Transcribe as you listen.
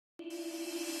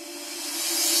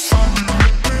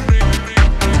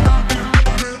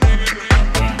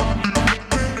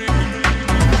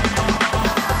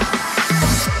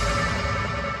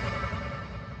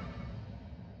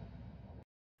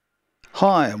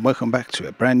Hi and welcome back to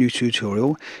a brand new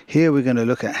tutorial. Here we're going to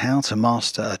look at how to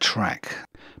master a track.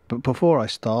 But before I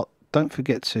start, don't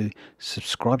forget to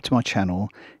subscribe to my channel,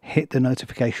 hit the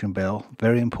notification bell,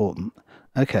 very important.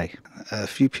 Okay, a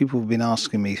few people have been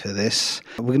asking me for this.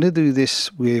 We're going to do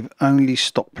this with only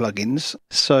stock plugins.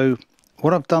 So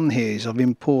what I've done here is I've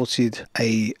imported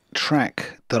a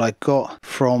track that I got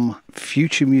from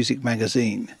Future Music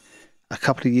magazine a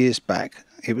couple of years back.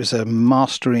 It was a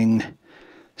mastering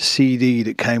CD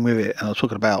that came with it, and I was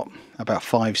talking about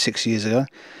 5-6 years ago,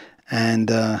 and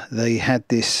they had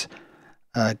this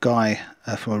guy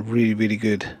from a really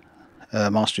good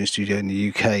mastering studio in the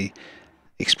UK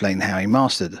explain how he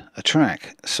mastered a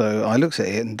track. So I looked at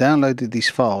it and downloaded these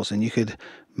files, and you could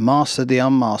master the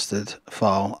unmastered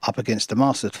file up against the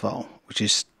mastered file, which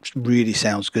is really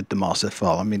sounds good. The mastered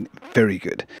file, I mean, very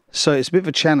good. So it's a bit of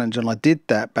a challenge, and I did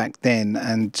that back then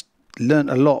and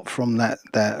learned a lot from that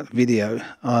video.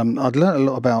 I'd learned a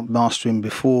lot about mastering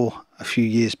before a few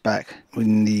years back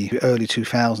in the early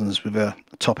 2000s with a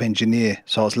top engineer,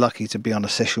 so I was lucky to be on a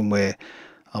session where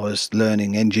I was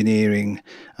learning engineering,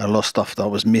 a lot of stuff that I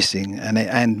was missing,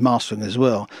 and mastering as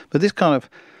well. But this kind of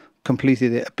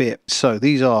completed it a bit. So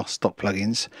these are stock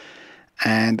plugins,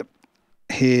 and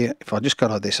here if I just go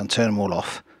like this and turn them all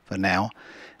off for now,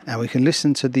 and we can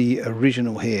listen to the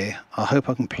original here. I hope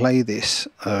I can play this.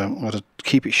 I'm going to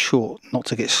keep it short, not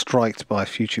to get striked by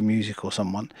Future Music or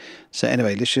someone. So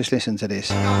anyway, let's just listen to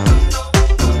this.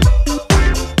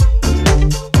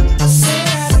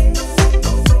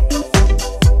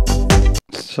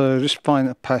 So just find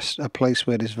a place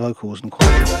where there's vocals and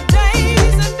chords.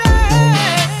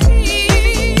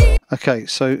 Okay,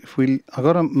 so I've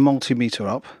got a multimeter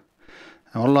up,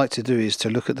 and what I like to do is to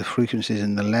look at the frequencies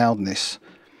and the loudness.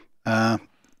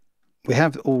 We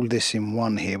have all this in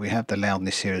one here. We have the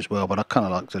loudness here as well, but I kind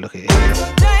of like to look at it here.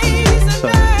 So,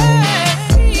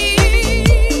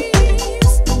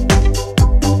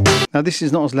 now this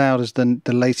is not as loud as the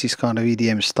latest kind of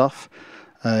EDM stuff.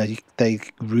 They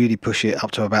really push it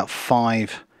up to about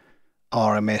 5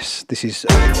 RMS. This is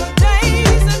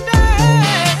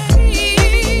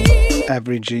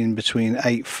averaging between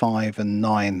 8.5 and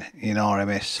 9 in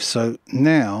RMS. So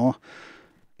now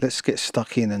let's get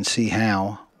stuck in and see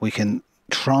how we can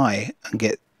try and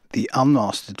get the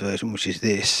unmastered version, which is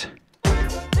this.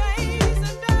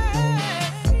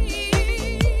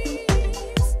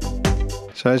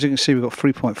 So as you can see, we've got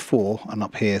 3.4, and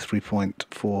up here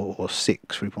 3.4 or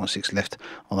 6, 3.6 left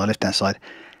on the left hand side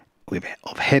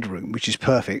of headroom, which is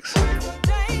perfect.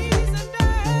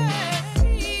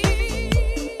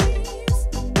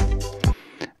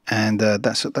 And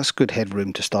that's good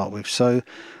headroom to start with. So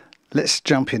let's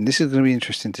jump in. This is going to be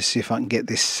interesting to see if I can get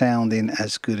this sounding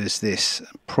as good as this.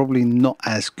 Probably not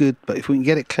as good, but if we can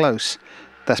get it close,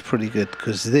 that's pretty good,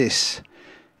 because this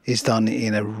is done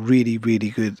in a really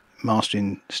good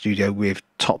mastering studio with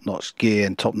top-notch gear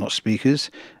and top-notch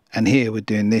speakers. And here we're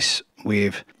doing this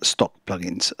with stock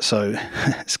plugins, so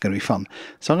it's going to be fun.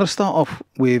 So I'm going to start off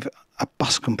with a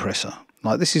bus compressor.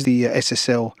 Like, this is the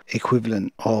SSL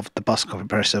equivalent of the bus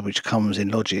compressor which comes in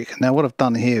Logic. Now what I've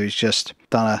done here is just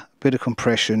done a bit of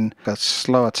compression, a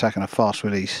slow attack and a fast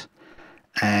release,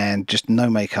 and just no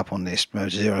makeup on this,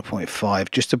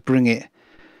 0.5, just to bring it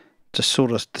to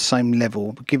sort of the same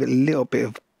level, but give it a little bit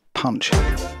of punch.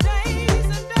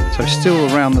 So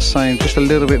still around the same, just a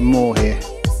little bit more here.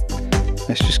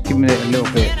 Let's just give it a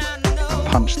little bit of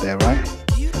punch there, right?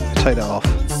 Take that off.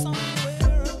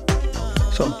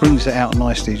 Sort of brings it out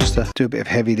nicely, just to do a bit of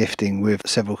heavy lifting with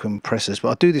several compressors. But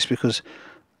I do this because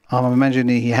I'm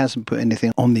imagining he hasn't put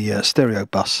anything on the stereo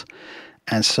bus,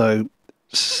 and so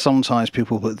sometimes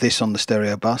people put this on the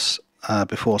stereo bus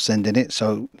before sending it.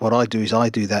 So what I do is I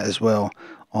do that as well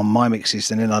on my mixes,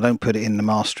 and then I don't put it in the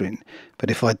mastering. But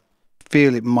if I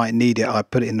feel it might need it, I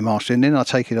put it in the mastering, and then I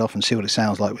take it off and see what it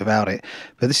sounds like without it.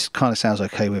 But this kind of sounds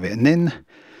okay with it. And then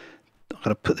I've got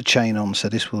to put the chain on, so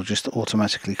this will just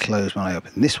automatically close when I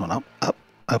open this one up,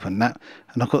 open that.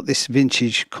 And I've got this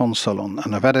vintage console on,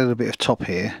 and I've added a little bit of top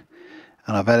here,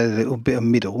 and I've added a little bit of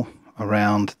middle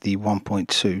around the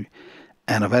 1.2,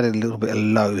 and I've added a little bit of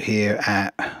low here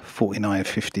at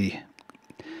 4950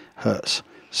 Hertz.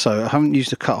 So I haven't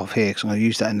used the cutoff here because I'm going to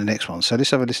use that in the next one. So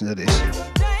let's have a listen to this.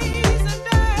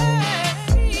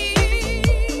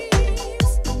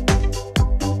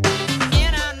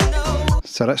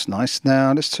 So that's nice.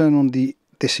 Now let's turn on the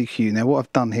this EQ. Now what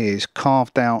I've done here is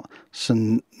carved out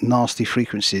some nasty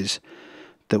frequencies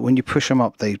that when you push them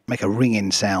up they make a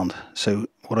ringing sound. So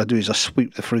what I do is I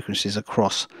sweep the frequencies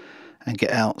across and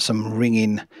get out some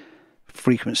ringing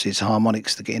frequencies,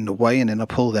 harmonics that get in the way, and then I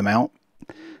pull them out.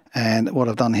 And what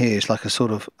I've done here is like a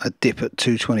sort of a dip at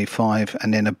 225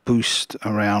 and then a boost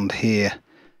around here.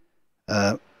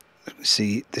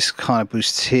 See, this kind of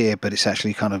boosts here, but it's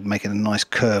actually kind of making a nice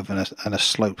curve and a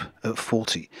slope at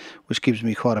 40, which gives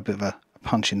me quite a bit of a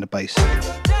punch in the bass.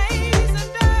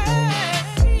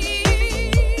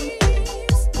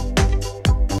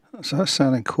 So that's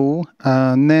sounding cool.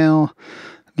 Now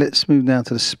let's move down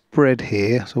to the spread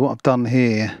here. So what I've done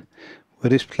here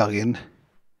with this plugin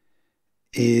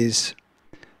is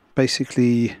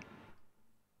basically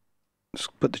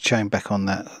just put the chain back on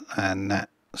that and that,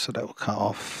 so that will cut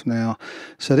off now.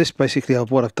 So this basically,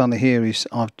 what I've done here is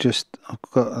I've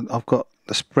got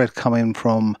the spread coming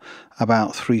from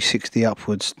about 360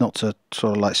 upwards, not to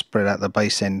sort of like spread out the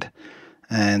bass end,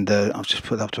 and I've just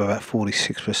put it up to about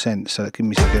 46%, so that gives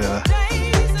me a bit of a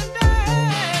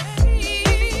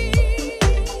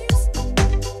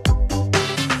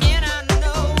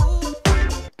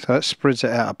so that spreads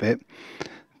it out a bit.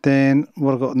 Then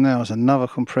what I've got now is another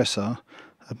compressor,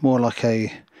 more like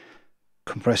a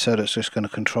compressor that's just going to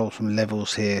control some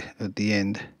levels here at the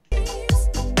end.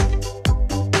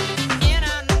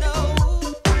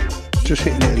 Just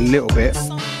hitting it a little bit.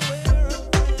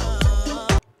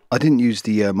 I didn't use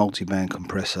the multi-band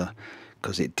compressor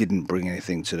because it didn't bring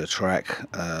anything to the track,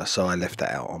 so I left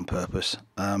that out on purpose.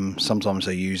 Sometimes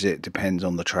I use it, depends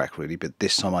on the track really, but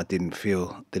this time I didn't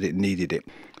feel that it needed it.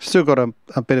 Still got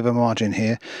a bit of a margin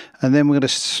here, and then we're going to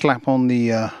slap on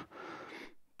the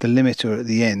limiter at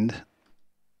the end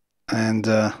and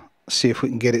see if we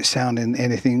can get it sounding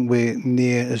anything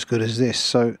near as good as this.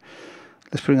 So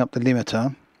let's bring up the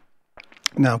limiter.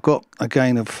 Now I've got a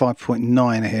gain of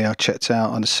 5.9 here. I checked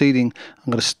out on the ceiling.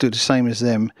 I'm going to do the same as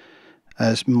them,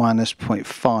 as minus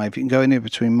 0.5. You can go in here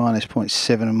between minus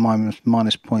 0.7 and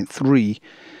minus 0.3,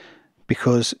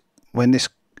 because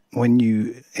when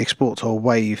you export to a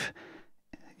wave,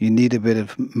 you need a bit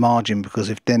of margin, because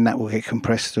if then that will get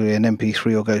compressed to an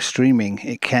MP3 or go streaming,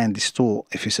 it can distort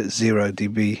if it's at 0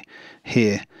 dB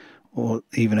here, or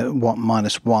even at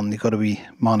minus 1. You've got to be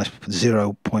minus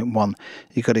 0.1.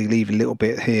 You've got to leave a little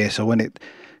bit here, so when it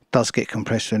does get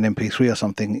compressed to an MP3 or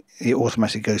something, it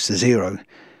automatically goes to 0.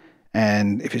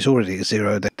 And if it's already at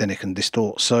 0, then it can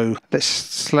distort. So let's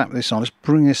slap this on. Let's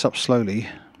bring this up slowly.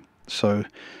 So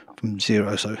from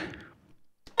 0. So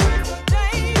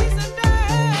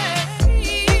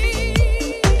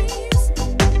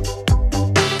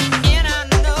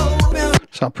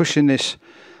I'm pushing this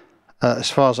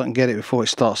as far as I can get it before it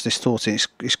starts distorting.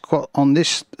 It's got on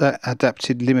this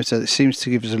adapted limiter. It seems to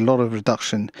give us a lot of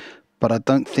reduction, but I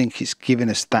don't think it's giving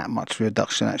us that much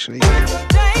reduction actually.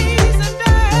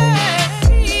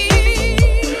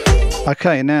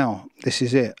 Okay, now this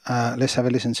is it. Let's have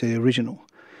a listen to the original.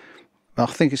 I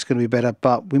think it's going to be better,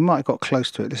 but we might have got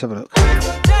close to it. Let's have a look.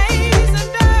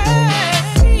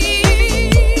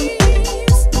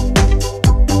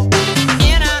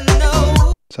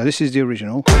 So this is the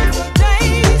original.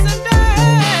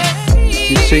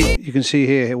 You can see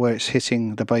here where it's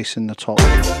hitting the bass in the top.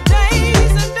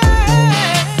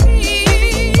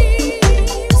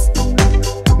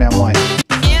 Now mine.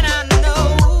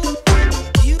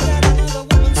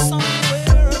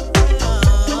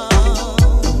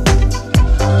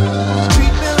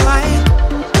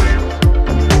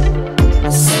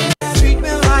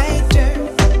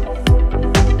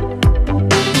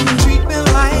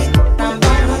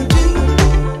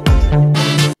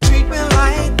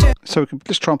 So we can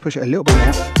just try and push it a little bit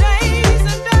more.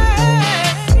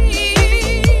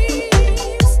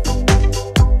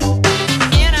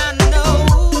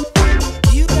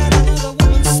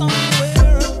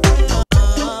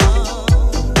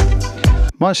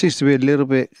 Mine seems to be a little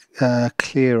bit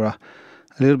clearer,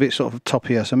 a little bit sort of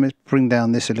toppier. So I'm going to bring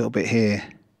down this a little bit here.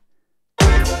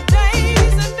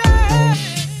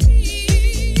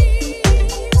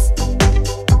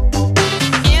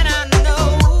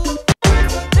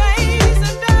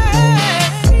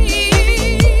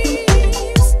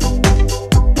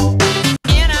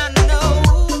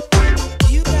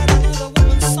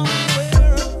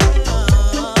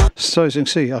 So as you can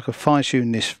see, I could fine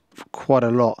tune this quite a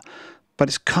lot, but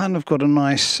it's kind of got a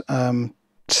nice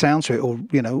sound to it, or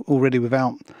already,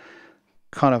 without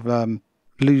kind of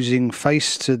losing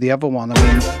face to the other one. I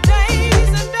mean,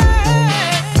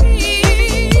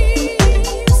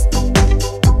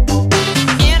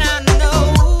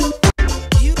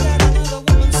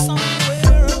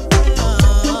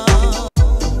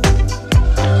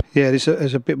 Yeah,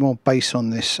 there's a bit more bass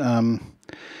on this.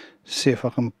 See if I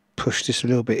can push this a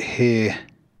little bit here,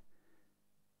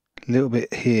 a little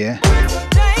bit here.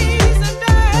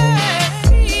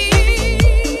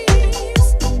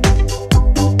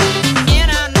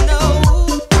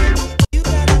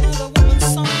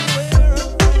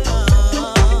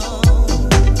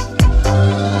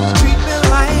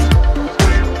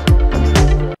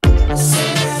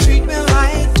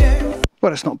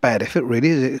 Well, it's not bad effort really,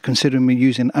 is it, considering we're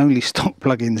using only stock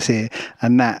plugins here,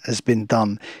 and that has been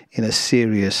done in a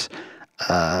serious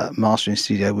mastering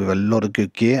studio with a lot of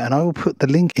good gear. And I will put the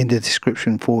link in the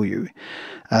description for you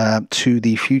to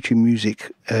the Future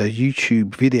Music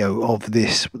YouTube video of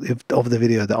the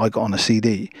video that I got on a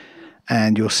CD,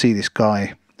 and you'll see this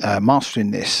guy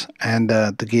mastering this and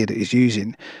the gear that he's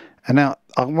using. And now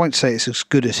I won't say it's as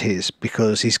good as his,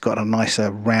 because he's got a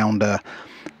nicer, rounder,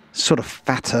 sort of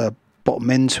fatter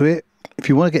bottom end to it. If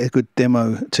you want to get a good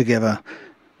demo together,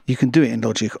 you can do it in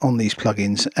Logic on these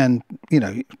plugins, and you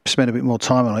know, spend a bit more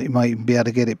time on it, you might even be able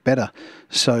to get it better.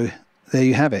 So there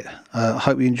you have it. I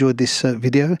hope you enjoyed this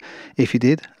video. If you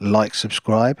did, like,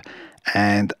 subscribe,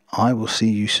 and I will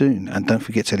see you soon. And don't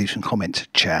forget to leave some comments.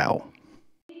 Ciao.